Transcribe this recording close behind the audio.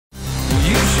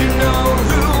you know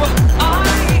who I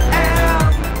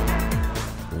am?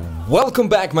 Welcome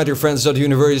back, my dear friends of the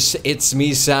universe, it's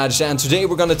me, Saj, and today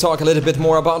we're gonna talk a little bit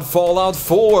more about Fallout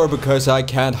 4, because I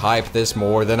can't hype this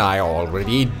more than I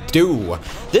already do.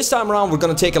 This time around, we're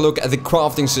gonna take a look at the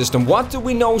crafting system. What do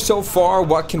we know so far?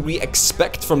 What can we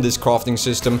expect from this crafting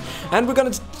system? And we're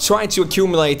gonna try to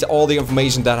accumulate all the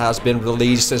information that has been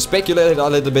released and speculate a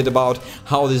little bit about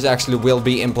how this actually will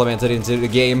be implemented into the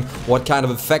game, what kind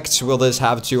of effects will this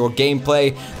have to your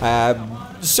gameplay,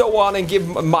 so on, and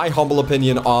give my humble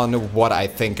opinion on what I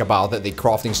think about the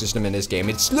crafting system in this game.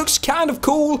 It looks kind of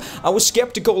cool. I was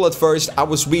skeptical at first. I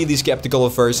was really skeptical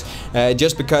at first,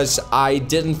 just because I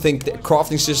didn't think the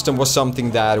crafting system was something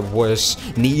that was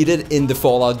needed in the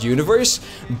Fallout universe.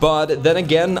 But then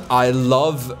again, I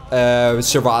love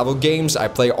survival games. I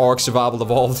play Ark Survival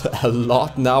Evolved a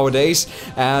lot nowadays,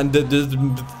 and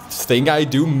the thing I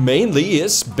do mainly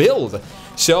is build.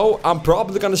 So I'm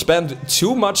probably gonna spend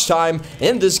too much time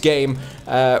in this game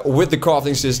with the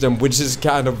crafting system, which is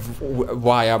kind of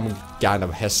why I'm kind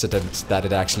of hesitant that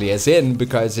it actually is in,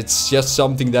 because it's just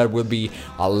something that will be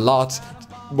a lot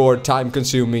more time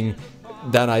consuming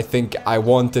than I think I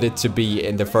wanted it to be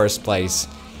in the first place.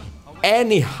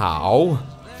 Anyhow,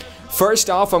 first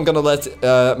off, I'm gonna let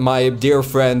my dear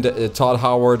friend Todd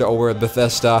Howard over at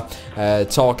Bethesda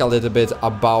talk a little bit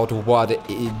about what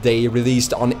they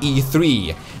released on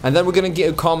E3. And then we're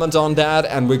gonna comment on that,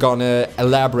 and we're gonna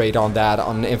elaborate on that,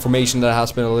 on information that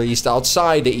has been released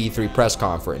outside the E3 press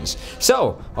conference.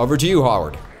 So, over to you,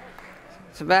 Howard.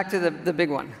 So back to the big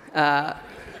one.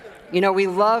 You know, we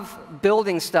love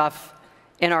building stuff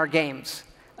in our games.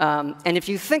 And if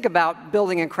you think about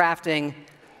building and crafting,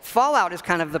 Fallout is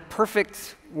kind of the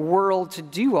perfect world to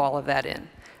do all of that in.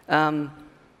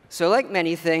 So like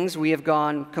many things, we have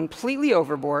gone completely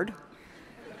overboard.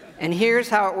 And here's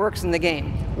how it works in the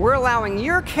game. We're allowing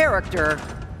your character,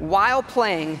 while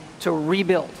playing, to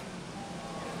rebuild.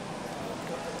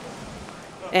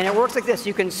 And it works like this.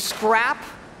 You can scrap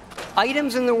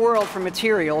items in the world for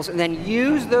materials, and then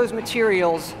use those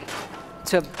materials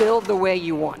to build the way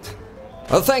you want.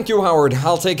 Well, thank you, Howard.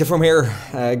 I'll take it from here.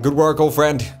 Good work, old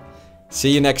friend.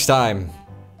 See you next time.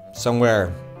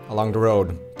 Somewhere along the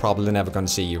road. Probably never gonna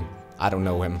see you. I don't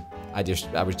know him. I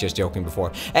was just joking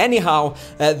before. Anyhow,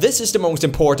 this is the most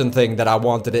important thing that I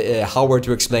wanted Howard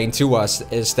to explain to us,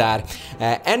 is that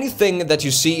anything that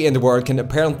you see in the world can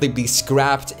apparently be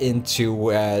scrapped into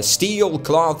steel,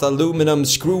 cloth, aluminum,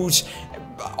 screws,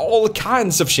 all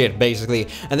kinds of shit, basically.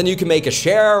 And then you can make a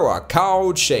chair, or a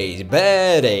couch, a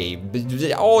bed,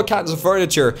 all kinds of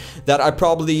furniture that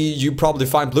you probably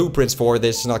find blueprints for.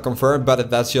 This is not confirmed, but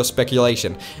that's just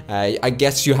speculation. I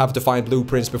guess you have to find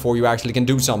blueprints before you actually can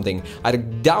do something. I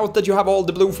doubt that you have all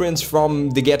the blueprints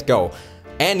from the get-go.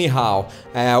 Anyhow,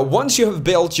 once you have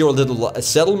built your little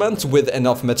settlement with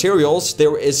enough materials,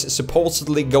 there is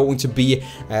supposedly going to be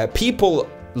people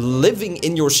living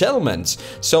in your settlement.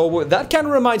 So that kind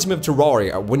of reminds me of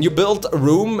Terraria. When you built a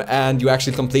room and you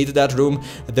actually completed that room,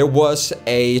 there was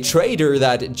a trader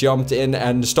that jumped in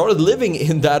and started living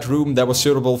in that room that was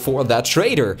suitable for that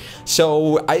trader.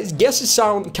 So I guess it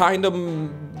sounds kind of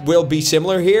will be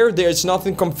similar here. There's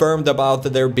nothing confirmed about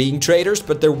there being traders,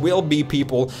 but there will be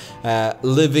people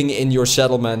living in your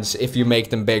settlements if you make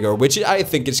them bigger, which I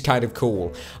think is kind of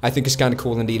cool. I think it's kind of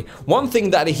cool indeed. One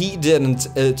thing that he didn't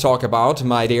talk about,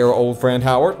 my dear old friend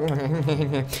Howard,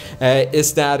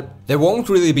 is that there won't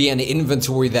really be any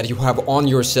inventory that you have on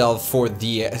yourself for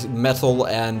the metal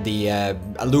and the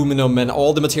aluminum and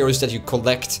all the materials that you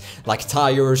collect, like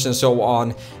tires and so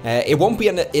on. It won't be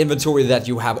an inventory that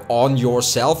you have on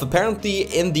yourself. Apparently,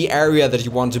 in the area that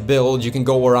you want to build, you can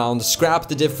go around, scrap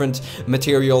the different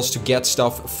materials to get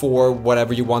stuff for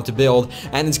whatever you want to build,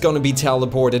 and it's going to be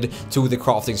teleported to the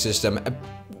crafting system.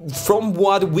 From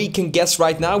what we can guess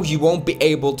right now, you won't be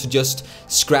able to just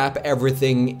scrap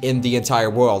everything in the entire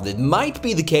world. It might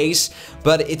be the case,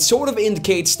 but it sort of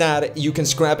indicates that you can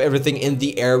scrap everything in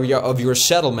the area of your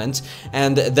settlement,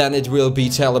 and then it will be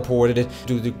teleported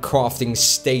to the crafting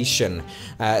station.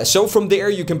 So from there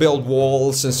you can build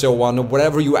walls and so on,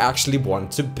 whatever you actually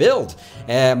want to build.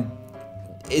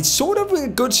 It's sort of a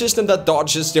good system that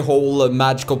dodges the whole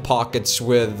magical pockets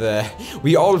with...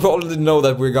 we already know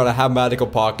that we're gonna have magical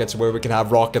pockets where we can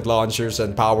have rocket launchers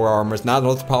and power armors. Not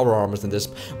power armors in this,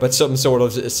 but some sort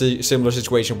of similar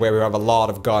situation where we have a lot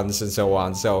of guns and so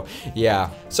on. So, yeah.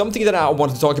 Something that I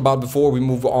want to talk about before we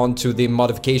move on to the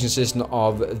modification system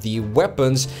of the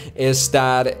weapons is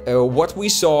that what we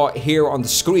saw here on the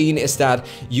screen is that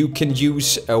you can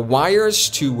use wires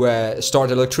to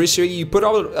start electricity. You put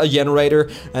out a generator,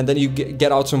 and then you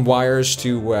get out some wires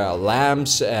to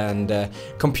lamps and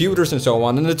computers and so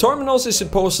on. And the terminals is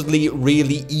supposedly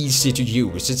really easy to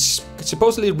use. It's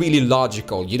supposedly really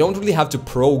logical. You don't really have to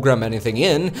program anything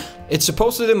in. It's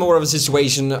supposedly more of a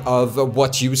situation of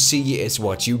what you see is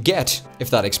what you get, if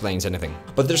that explains anything.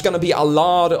 But there's gonna be a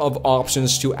lot of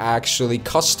options to actually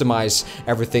customize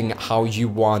everything how you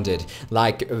want it.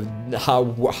 Like how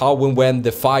and when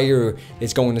the fire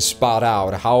is going to spout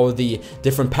out, how the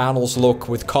different panels look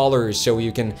with colors, so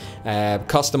you can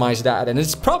customize that. And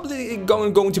it's probably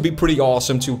going to be pretty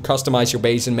awesome to customize your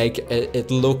base and make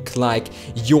it look like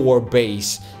your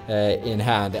base in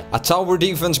hand. A tower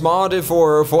defense mod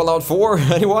for Fallout 4,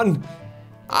 anyone?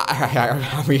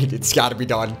 I mean, it's gotta be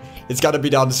done. It's gotta be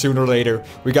done sooner or later.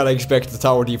 We gotta expect the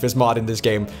tower defense mod in this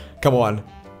game. Come on.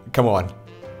 Come on.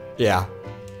 Yeah.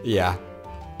 Yeah.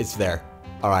 It's there.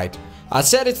 Alright. I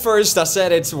said it first, I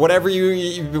said it, whatever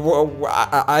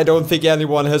I don't think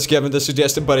anyone has given the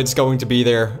suggestion, but it's going to be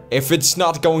there. If it's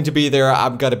not going to be there,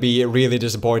 I'm gonna be really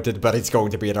disappointed, but it's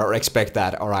going to be there. Expect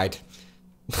that, alright.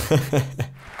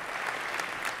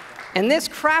 And this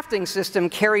crafting system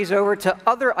carries over to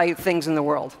other things in the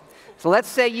world. So let's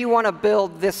say you want to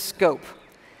build this scope.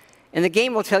 And the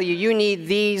game will tell you you need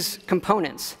these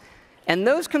components. And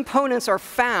those components are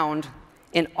found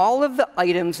in all of the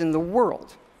items in the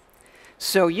world.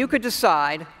 So you could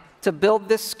decide to build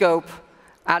this scope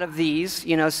out of these,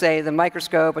 you know, say the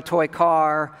microscope, a toy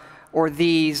car, or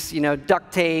these, you know,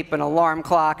 duct tape, an alarm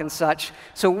clock, and such.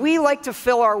 So we like to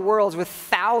fill our worlds with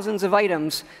thousands of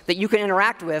items that you can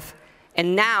interact with,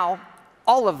 and now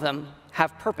all of them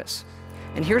have purpose.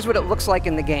 And here's what it looks like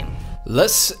in the game.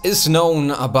 Less is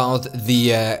known about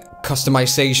the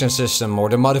customization system or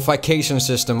the modification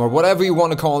system or whatever you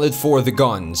want to call it for the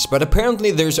guns, but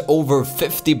apparently there's over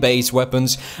 50 base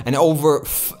weapons and over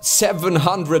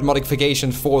 700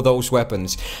 modifications for those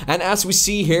weapons. And as we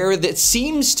see here, it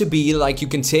seems to be like you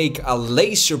can take a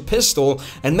laser pistol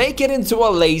and make it into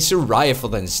a laser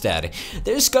rifle instead.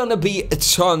 There's gonna be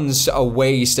tons of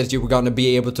ways that you're gonna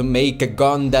be able to make a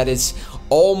gun that is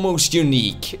almost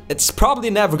unique. It's probably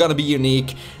never gonna be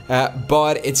unique,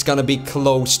 but it's gonna be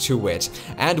close to it.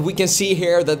 And we can see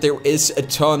here that there is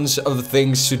tons of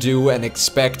things to do and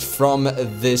expect from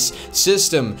this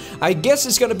system. I guess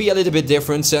it's gonna be a little bit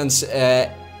different since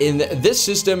in this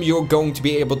system you're going to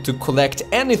be able to collect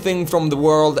anything from the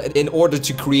world in order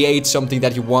to create something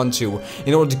that you want to.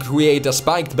 In order to create a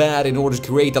spiked bat, in order to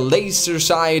create a laser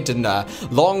sight and a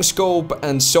long scope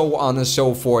and so on and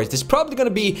so forth. It's probably going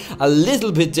to be a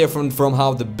little bit different from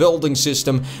how the building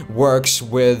system works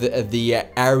with the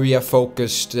area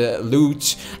focused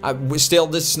loot. Still,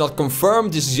 this is not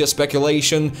confirmed, this is just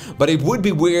speculation, but it would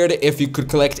be weird if you could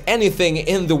collect anything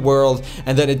in the world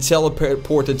and then it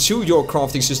teleported to your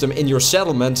crafting system in your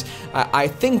settlement. I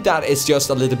think that is just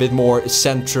a little bit more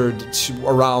centered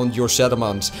around your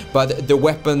settlement, but the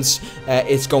weapons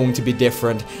it's going to be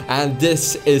different, and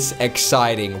this is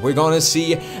exciting. We're gonna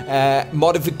see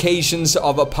modifications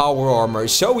of a power armor,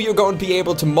 so you're going to be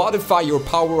able to modify your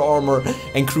power armor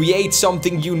and create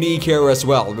something unique here as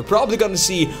well. We're probably gonna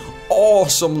see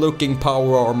awesome looking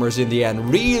power armors in the end.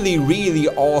 Really, really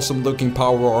awesome looking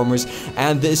power armors,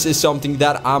 and this is something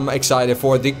that I'm excited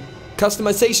for. The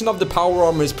customization of the power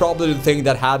armor is probably the thing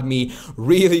that had me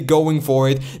really going for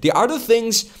it. The other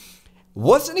things,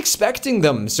 wasn't expecting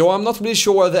them, so I'm not really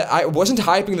sure that I wasn't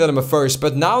hyping them at first,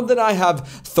 but now that I have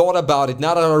thought about it,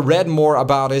 now that I read more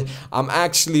about it, I'm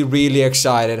actually really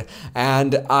excited,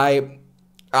 and I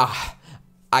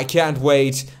can't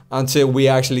wait until we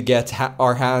actually get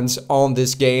our hands on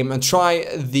this game and try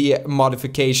the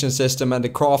modification system and the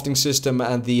crafting system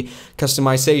and the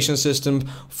customization system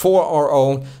for our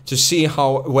own to see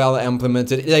how well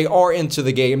implemented they are into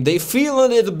the game. They feel a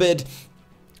little bit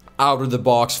out of the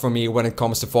box for me when it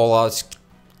comes to Fallout.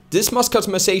 This much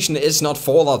customization is not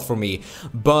Fallout for me,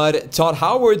 but Todd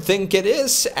Howard think it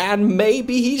is, and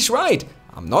maybe he's right.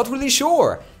 I'm not really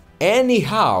sure.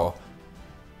 Anyhow,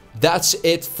 that's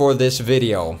it for this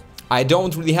video. I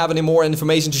don't really have any more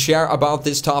information to share about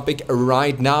this topic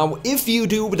right now. If you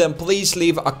do, then please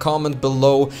leave a comment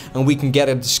below and we can get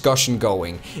a discussion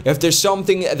going. If there's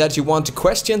something that you want to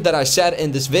question that I said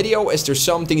in this video, is there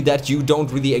something that you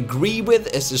don't really agree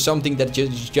with, is there something that you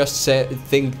just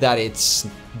think that it's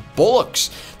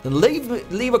bollocks, then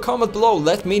leave a comment below,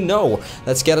 let me know.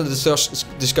 Let's get a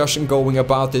discussion going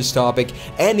about this topic.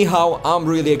 Anyhow, I'm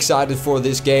really excited for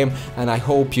this game, and I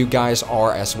hope you guys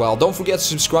are as well. Don't forget to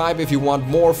subscribe if you want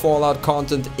more Fallout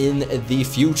content in the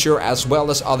future, as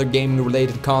well as other gaming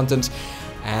related content.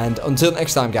 And until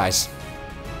next time, guys,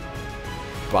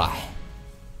 bye.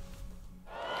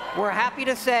 We're happy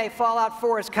to say Fallout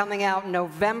 4 is coming out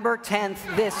November 10th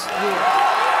this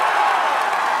year.